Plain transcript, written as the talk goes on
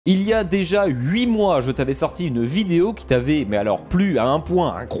Il y a déjà 8 mois, je t'avais sorti une vidéo qui t'avait, mais alors plu à un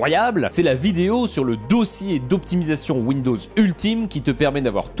point incroyable. C'est la vidéo sur le dossier d'optimisation Windows Ultime qui te permet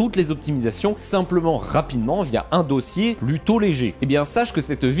d'avoir toutes les optimisations simplement, rapidement, via un dossier plutôt léger. Eh bien, sache que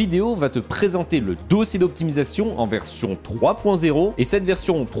cette vidéo va te présenter le dossier d'optimisation en version 3.0 et cette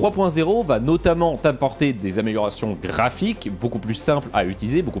version 3.0 va notamment t'apporter des améliorations graphiques beaucoup plus simples à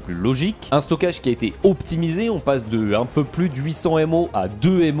utiliser, beaucoup plus logiques. Un stockage qui a été optimisé, on passe de un peu plus de 800 MO à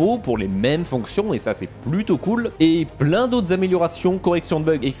 2 MO pour les mêmes fonctions et ça c'est plutôt cool, et plein d'autres améliorations, corrections de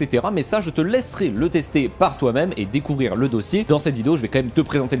bugs, etc. Mais ça je te laisserai le tester par toi-même et découvrir le dossier. Dans cette vidéo je vais quand même te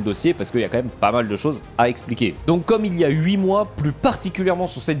présenter le dossier parce qu'il y a quand même pas mal de choses à expliquer. Donc comme il y a 8 mois, plus particulièrement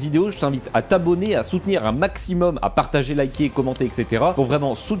sur cette vidéo, je t'invite à t'abonner, à soutenir un maximum, à partager, liker, commenter, etc. pour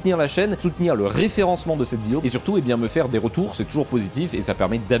vraiment soutenir la chaîne, soutenir le référencement de cette vidéo et surtout eh bien, me faire des retours, c'est toujours positif et ça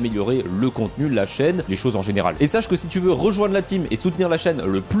permet d'améliorer le contenu, la chaîne, les choses en général. Et sache que si tu veux rejoindre la team et soutenir la chaîne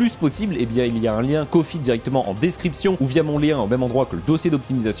le plus possible, eh bien il y a un lien Ko-fi directement en description ou via mon lien au même endroit que le dossier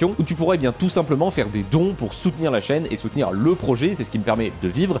d'optimisation où tu pourras eh bien tout simplement faire des dons pour soutenir la chaîne et soutenir le projet. C'est ce qui me permet de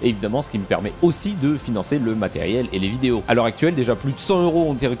vivre et évidemment ce qui me permet aussi de financer le matériel et les vidéos. À l'heure actuelle, déjà plus de 100 €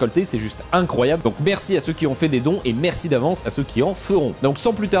 ont été récoltés, c'est juste incroyable. Donc merci à ceux qui ont fait des dons et merci d'avance à ceux qui en feront. Donc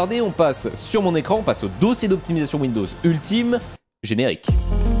sans plus tarder, on passe sur mon écran, on passe au dossier d'optimisation Windows Ultime, générique.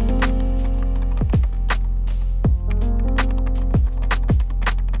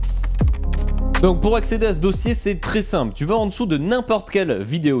 Donc pour accéder à ce dossier, c'est très simple. Tu vas en dessous de n'importe quelle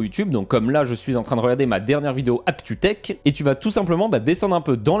vidéo YouTube, donc comme là je suis en train de regarder ma dernière vidéo ActuTech, et tu vas tout simplement descendre un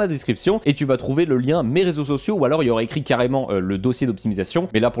peu dans la description et tu vas trouver le lien Mes Réseaux Sociaux, ou alors il y aura écrit carrément le dossier d'optimisation,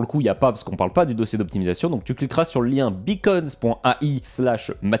 mais là pour le coup il n'y a pas parce qu'on parle pas du dossier d'optimisation, donc tu cliqueras sur le lien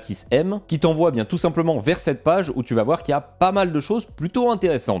beacons.ai/mathysm qui t'envoie bien tout simplement vers cette page où tu vas voir qu'il y a pas mal de choses plutôt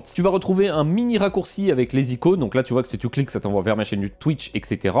intéressantes. Tu vas retrouver un mini raccourci avec les icônes, donc là tu vois que si tu cliques ça t'envoie vers ma chaîne Twitch,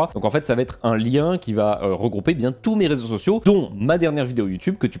 etc. Donc en fait ça va être un lien qui va regrouper bien tous mes réseaux sociaux, dont ma dernière vidéo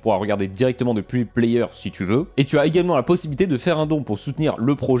YouTube que tu pourras regarder directement depuis le player si tu veux. Et tu as également la possibilité de faire un don pour soutenir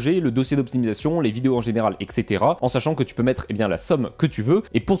le projet, le dossier d'optimisation, les vidéos en général, etc. En sachant que tu peux mettre la somme que tu veux.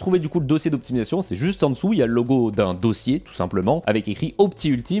 Et pour trouver du coup le dossier d'optimisation, c'est juste en dessous, il y a le logo d'un dossier tout simplement, avec écrit Opti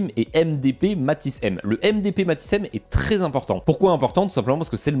Ultime et MDP mathysm. Le MDP mathysm est très important. Pourquoi important? Tout simplement parce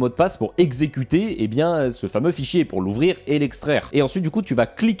que c'est le mot de passe pour exécuter ce fameux fichier, pour l'ouvrir et l'extraire. Et ensuite du coup tu vas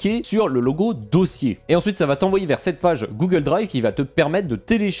cliquer sur le logo dossier. Et ensuite ça va t'envoyer vers cette page Google Drive qui va te permettre de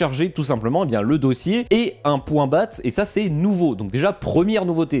télécharger tout simplement le dossier et un point bat, et ça c'est nouveau. Donc déjà première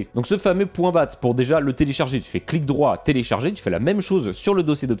nouveauté. Donc ce fameux point bat, pour déjà le télécharger, tu fais clic droit télécharger, tu fais la même chose sur le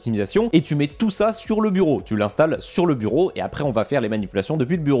dossier d'optimisation et tu mets tout ça sur le bureau. Tu l'installes sur le bureau et après on va faire les manipulations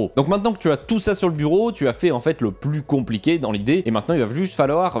depuis le bureau. Donc maintenant que tu as tout ça sur le bureau, tu as fait en fait le plus compliqué dans l'idée et maintenant il va juste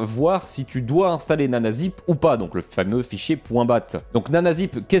falloir voir si tu dois installer nanazip ou pas, donc le fameux fichier point bat. Donc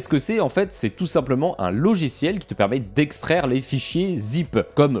nanazip, qu'est-ce que c'est? En fait c'est tout simplement un logiciel qui te permet d'extraire les fichiers zip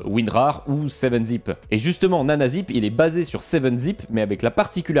comme WinRAR ou 7zip. Et justement nanazip il est basé sur 7zip mais avec la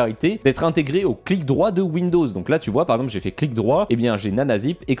particularité d'être intégré au clic droit de Windows. Donc là tu vois par exemple j'ai fait clic droit, et bien j'ai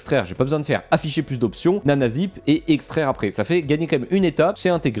nanazip, extraire, j'ai pas besoin de faire afficher plus d'options, nanazip et extraire après. Ça fait gagner quand même une étape, c'est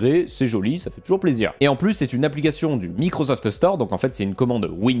intégré, c'est joli, ça fait toujours plaisir. Et en plus c'est une application du Microsoft Store, donc en fait c'est une commande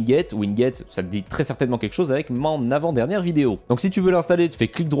winget. Winget ça te dit très certainement quelque chose avec mon avant-dernière vidéo. Donc si tu veux l'installer, tu fais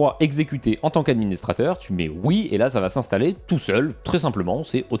clic droit exécuter en tant qu'administrateur, tu mets oui et là ça va s'installer tout seul, très simplement,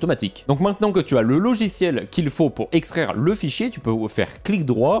 c'est automatique. Donc maintenant que tu as le logiciel qu'il faut pour extraire le fichier, tu peux faire clic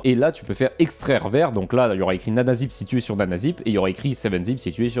droit et là tu peux faire extraire vers, donc là il y aura écrit nanazip si tu es sur nanazip et il y aura écrit 7zip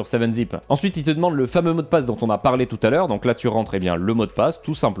si tu es sur 7zip. Ensuite il te demande le fameux mot de passe dont on a parlé tout à l'heure, donc là tu rentres le mot de passe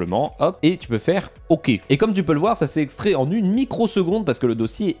tout simplement, hop, et tu peux faire OK. Et comme tu peux le voir, ça s'est extrait en une microseconde parce que le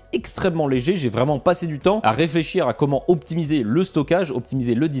dossier est extrêmement léger. J'ai vraiment passé du temps à réfléchir à comment optimiser le stockage,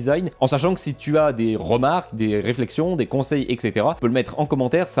 optimiser le design, en sachant que si tu as des remarques, des réflexions, des conseils, etc., tu peux le mettre en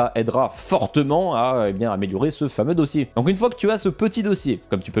commentaire, ça aidera fortement à améliorer ce fameux dossier. Donc une fois que tu as ce petit dossier,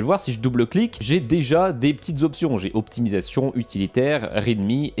 comme tu peux le voir, si je double-clique, j'ai déjà des petites options. J'ai optimisation, utilitaire,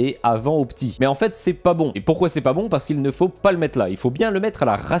 readme et avant Opti. Mais en fait, c'est pas bon. Et pourquoi c'est pas bon? Parce qu'il ne faut pas le mettre là. Il faut bien le mettre à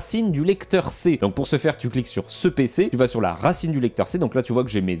la racine du lecteur C. Donc pour ce faire, tu cliques sur ce PC, tu vas sur la racine du lecteur C. Donc là, tu vois que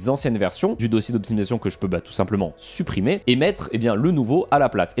j'ai mes anciennes versions du dossier d'optimisation que je peux tout simplement supprimer et mettre le nouveau à la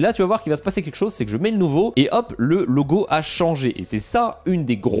place. Et là, tu vas voir qu'il va se passer quelque chose, c'est que je mets le nouveau et hop, le logo a changé. Et c'est ça une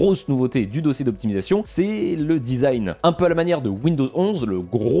des grosses nouveautés du dossier d'optimisation, c'est le design. Un peu à la manière de Windows 11, le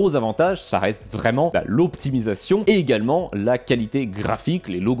gros avantage, ça reste vraiment l'optimisation et également la qualité graphique,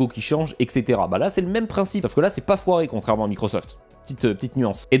 les logos qui changent, etc. Là, c'est le même principe, sauf que là, c'est pas foiré contrairement à Microsoft. petite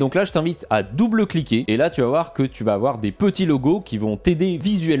nuance. Et donc là, je t'invite à double-cliquer et là, tu vas voir que tu vas avoir des petits logos qui vont t'aider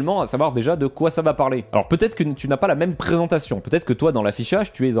visuellement à savoir déjà de quoi ça va parler. Alors peut-être que tu n'as pas la même présentation, peut-être que toi dans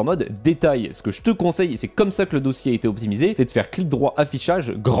l'affichage tu es en mode détail. Ce que je te conseille, et c'est comme ça que le dossier a été optimisé, c'est de faire clic droit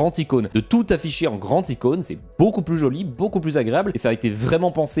affichage, grand icône, de tout afficher en grand icône, c'est beaucoup plus joli, beaucoup plus agréable et ça a été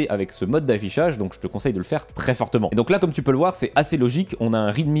vraiment pensé avec ce mode d'affichage, donc je te conseille de le faire très fortement. Et donc là, comme tu peux le voir, c'est assez logique, on a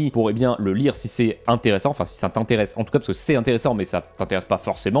un readme pour bien le lire si c'est intéressant, enfin si ça t'intéresse en tout cas, parce que c'est intéressant mais ça t'intéresse pas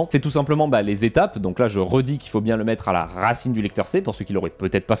forcément. C'est tout simplement les étapes, donc là je redis qu'il faut bien le mettre à la racine du lecteur C pour ceux qui l'auraient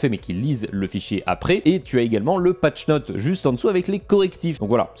peut-être pas fait mais qui lisent le fichier après, et tu as également le patch note juste en dessous avec les correctifs. Donc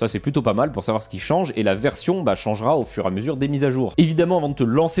voilà, ça c'est plutôt pas mal pour savoir ce qui change, et la version changera au fur et à mesure des mises à jour. Évidemment, avant de te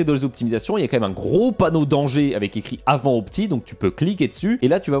lancer dans les optimisations, il y a quand même un gros panneau danger avec écrit avant Opti, donc tu peux cliquer dessus et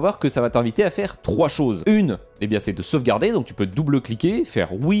là tu vas voir que ça va t'inviter à faire 3 choses. Une, c'est de sauvegarder, donc tu peux double-cliquer, faire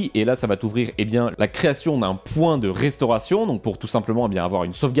oui, et là ça va t'ouvrir la création d'un point de restauration, donc pour tout simplement avoir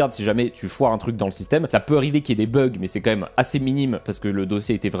une sauvegarde si jamais tu foires un truc dans le système. Ça peut arriver qu'il y ait des bugs, mais c'est quand même assez minime parce que le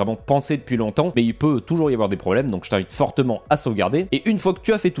dossier était vraiment pensé depuis longtemps, mais il peut toujours y avoir des problèmes, donc je t'invite fortement à sauvegarder. Et une fois que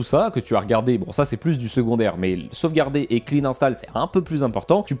tu as fait tout ça, que tu as regardé, bon ça c'est plus du secondaire, mais sauvegarder et clean install c'est un peu plus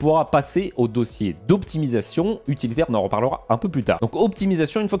important, tu pourras passer au dossier d'optimisation utilitaire, on en reparlera un peu plus tard. Donc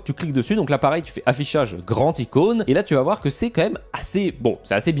optimisation, une fois que tu cliques dessus, donc là pareil, tu fais affichage grand icône, et là tu vas voir que c'est quand même assez,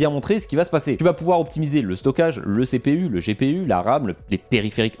 c'est assez bien montré ce qui va se passer. Tu vas pouvoir optimiser le stockage, le CPU, le GPU, la RAM, les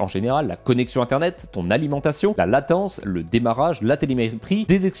périphériques en général, la connexion internet, ton alimentation, la latence, le démarrage, la télémétrie,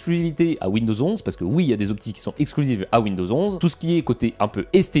 des exclusivités à Windows 11, parce que oui, il y a des optis qui sont exclusives à Windows 11, tout ce qui est côté un peu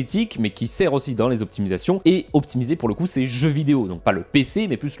esthétique, mais qui sert aussi dans les optimisations, et optimiser pour le coup c'est jeux vidéo, donc pas le PC,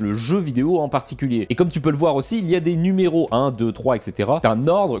 mais plus le jeu vidéo en particulier. Et comme tu peux le voir aussi, il y a des numéros 1, 2, 3, etc. C'est un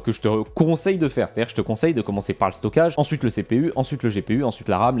ordre que je te conseille de faire, c'est-à-dire que je te conseille de commencer par le stockage, ensuite le CPU, ensuite le GPU, ensuite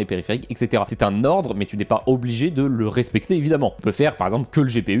la RAM, les périphériques, etc. C'est un ordre, mais tu n'es pas obligé de le respecter évidemment. Tu peux faire par exemple que le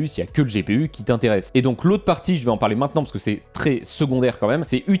GPU s'il y a que le GPU qui t'intéresse. Et donc l'autre partie, je vais en parler maintenant parce que c'est très secondaire quand même,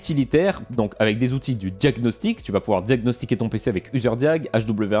 c'est utilitaire, donc avec des outils du diagnostic, tu vas pouvoir diagnostiquer ton PC avec UserDiag,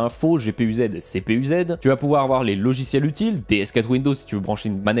 HW-Info, GPU-Z, CPU-Z. Tu vas pouvoir avoir les logiciels utiles, DS4 Windows si tu veux brancher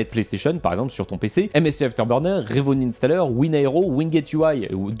une manette PlayStation par exemple sur ton PC, MSI Afterburner, Revenue Installer, WinAero, Winget UI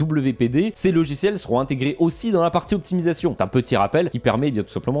ou WPD. Ces logiciels seront intégrés aussi dans la partie optimisation. C'est un petit rappel qui permet tout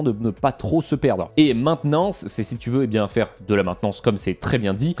simplement de ne pas trop se perdre. Et maintenance, c'est si tu veux faire de la maintenance comme c'est très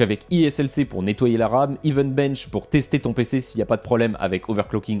bien dit, avec ISLC pour nettoyer la RAM, Event Bench pour tester ton PC s'il n'y a pas de problème avec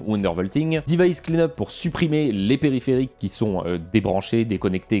overclocking ou undervolting, Device Cleanup pour supprimer les périphériques qui sont débranchés,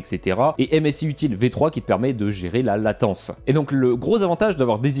 déconnectés, etc. Et MSI Utile V3 qui te permet de gérer la latence. Et donc le gros avantage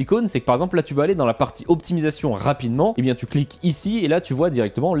d'avoir des icônes, c'est que par exemple là tu vas aller dans la partie optimisation rapidement, et bien tu cliques ici et là tu vois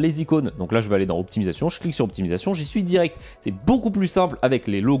directement les icônes. Donc là je vais aller dans optimisation, je clique sur optimisation, j'y suis direct. C'est beaucoup plus simple avec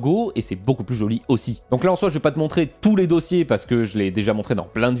les logos et c'est beaucoup plus joli aussi. Donc là en soi je vais pas te montrer tous les dossiers parce que je l'ai déjà montré dans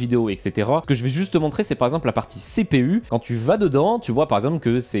plein de vidéos, etc. Ce que je vais juste te montrer, c'est par exemple la partie CPU. Quand tu vas dedans, tu vois par exemple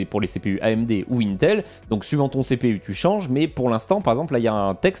que c'est pour les CPU AMD ou Intel, donc suivant ton CPU tu changes, mais pour l'instant par exemple là il y a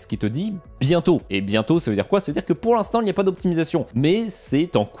un texte qui te dit bientôt, et bientôt ça veut dire quoi? Ça veut dire que pour l'instant il n'y a pas d'optimisation, mais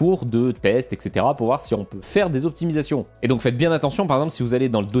c'est en cours de test, etc. pour voir si on peut faire des optimisations. Et donc faites bien attention, par exemple si vous allez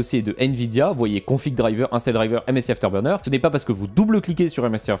dans le dossier de Nvidia, vous voyez config driver, install driver, MSI Afterburner, ce n'est pas parce que vous double-cliquez sur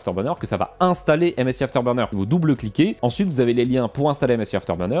MSI Afterburner que ça va installer MSI Afterburner. Vous double-cliquez, ensuite vous avez les liens pour installer MSI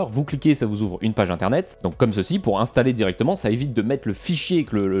Afterburner, vous cliquez, ça vous ouvre une page internet, donc comme ceci, pour installer directement, ça évite de mettre le fichier,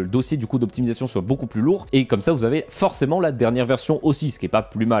 que le dossier du coup d'optimisation soit beaucoup plus lourd, et comme ça vous avez forcément la dernière version aussi, ce qui est pas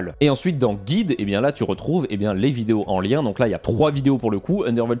plus mal. Et ensuite dans guide, et bien là tu retrouves les vidéos en lien, donc là il y a 3 vidéos pour le coup,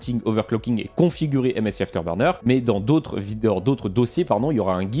 undervolting, overclocking et configurer MSI Afterburner, mais dans d'autres dossiers, il y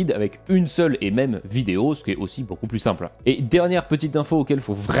aura un guide avec une seule et même vidéo, ce qui est aussi beaucoup plus simple. Et dernière petite info auquel il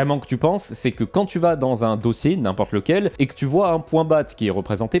faut vraiment que tu penses, c'est que quand tu vas dans un dossier, n'importe lequel, et que tu vois un point bat qui est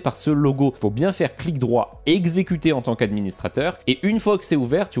représenté par ce logo, il faut bien faire clic droit, exécuter en tant qu'administrateur, et une fois que c'est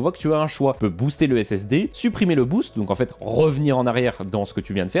ouvert, tu vois que tu as un choix. Tu peux booster le SSD, supprimer le boost, donc en fait revenir en arrière dans ce que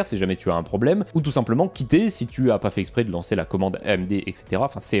tu viens de faire si jamais tu as un problème, ou tout simplement quitter si tu as pas fait exprès de lancer la commande AMD, etc.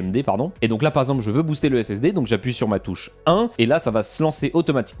 Enfin CMD, pardon. Et donc là par exemple je veux booster le SSD, donc j'appuie sur ma touche 1, et là ça va se lancer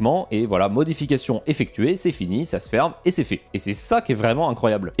automatiquement, et voilà, modification effectuée, c'est fini, ça se ferme, et c'est fait. Et c'est ça qui est vraiment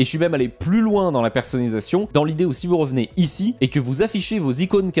incroyable. Et je suis même allé plus loin dans la personnalisation, dans l'idée où si vous revenez ici, et que vous affichez vos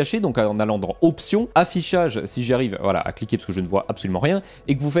icônes cachées, donc en allant dans options, affichage, si j'arrive, voilà, à cliquer parce que je ne vois absolument rien,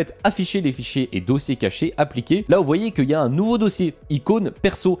 et que vous faites afficher les fichiers et dossiers cachés, appliquer, là vous voyez qu'il y a un nouveau dossier, icône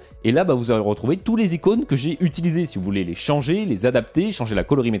perso, et là, bah, vous allez retrouver tous les icônes que j'ai utilisées. Si vous voulez les changer, les adapter, changer la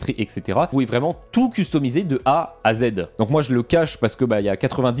colorimétrie, etc. Vous pouvez vraiment tout customiser de A à Z. Donc moi je le cache parce que bah, y a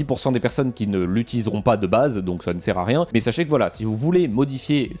 90% des personnes qui ne l'utiliseront pas de base, donc ça ne sert à rien. Mais sachez que voilà, si vous voulez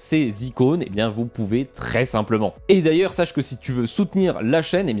modifier ces icônes, eh bien vous pouvez très simplement. Et d'ailleurs, sache que si tu veux soutenir la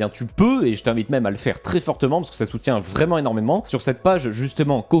chaîne, eh bien tu peux, et je t'invite même à le faire très fortement parce que ça soutient vraiment énormément. Sur cette page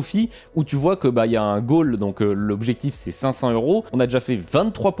justement Ko-fi, où tu vois que bah il y a un goal, donc l'objectif c'est 500 €. On a déjà fait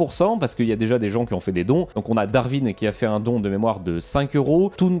 23% parce qu'il y a déjà des gens qui ont fait des dons. Donc on a Darwin qui a fait un don de mémoire de 5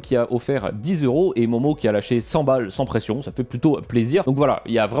 €, Toon qui a offert 10 € et Momo qui a lâché 100 balles sans pression. Ça fait plutôt plaisir. Donc voilà,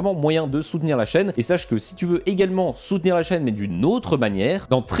 il y a vraiment moyen de soutenir la chaîne. Et sache que si tu veux également soutenir la chaîne mais d'une autre manière,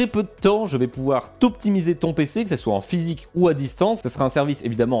 dans très peu de temps, je vais pouvoir t'optimiser ton PC, que ce soit en physique ou à distance. Ce sera un service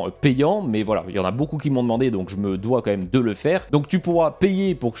évidemment payant, mais voilà, il y en a beaucoup qui m'ont demandé, donc je me dois quand même de le faire. Donc tu pourras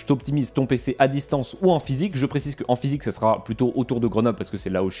payer pour que je t'optimise ton PC à distance ou en physique. Je précise qu'en physique, ça sera plutôt autour de Grenoble parce que c'est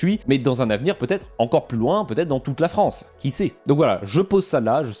là où je suis, mais dans un avenir peut-être encore plus loin, peut-être dans toute la France, qui sait. Donc voilà, je pose ça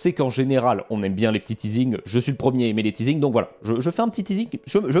là. Je sais qu'en général, on aime bien les petits teasings. Je suis le premier à aimer les teasings, donc voilà, je fais un petit teasing,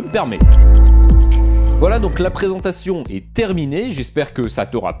 je me permets. Voilà, donc la présentation est terminée, j'espère que ça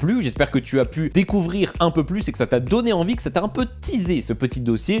t'aura plu, j'espère que tu as pu découvrir un peu plus et que ça t'a donné envie, que ça t'a un peu teasé ce petit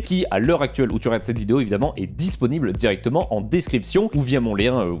dossier qui, à l'heure actuelle où tu regardes cette vidéo, évidemment, est disponible directement en description ou via mon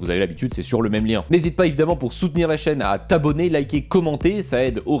lien, vous avez l'habitude, c'est sur le même lien. N'hésite pas évidemment pour soutenir la chaîne à t'abonner, liker, commenter, ça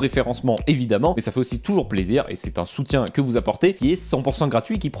aide au référencement évidemment, mais ça fait aussi toujours plaisir et c'est un soutien que vous apportez qui est 100%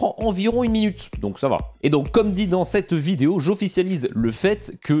 gratuit et qui prend environ 1 minute, donc ça va. Et donc comme dit dans cette vidéo, j'officialise le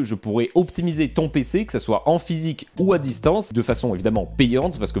fait que je pourrais optimiser ton PC, que ce soit en physique ou à distance, de façon évidemment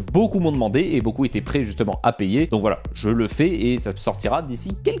payante, parce que beaucoup m'ont demandé et beaucoup étaient prêts justement à payer. Donc voilà, je le fais et ça sortira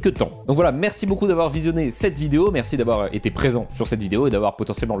d'ici quelques temps. Donc voilà, merci beaucoup d'avoir visionné cette vidéo, merci d'avoir été présent sur cette vidéo et d'avoir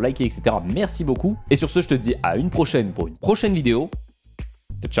potentiellement liké, etc. Merci beaucoup. Et sur ce, je te dis à une prochaine pour une prochaine vidéo.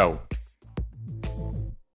 Ciao.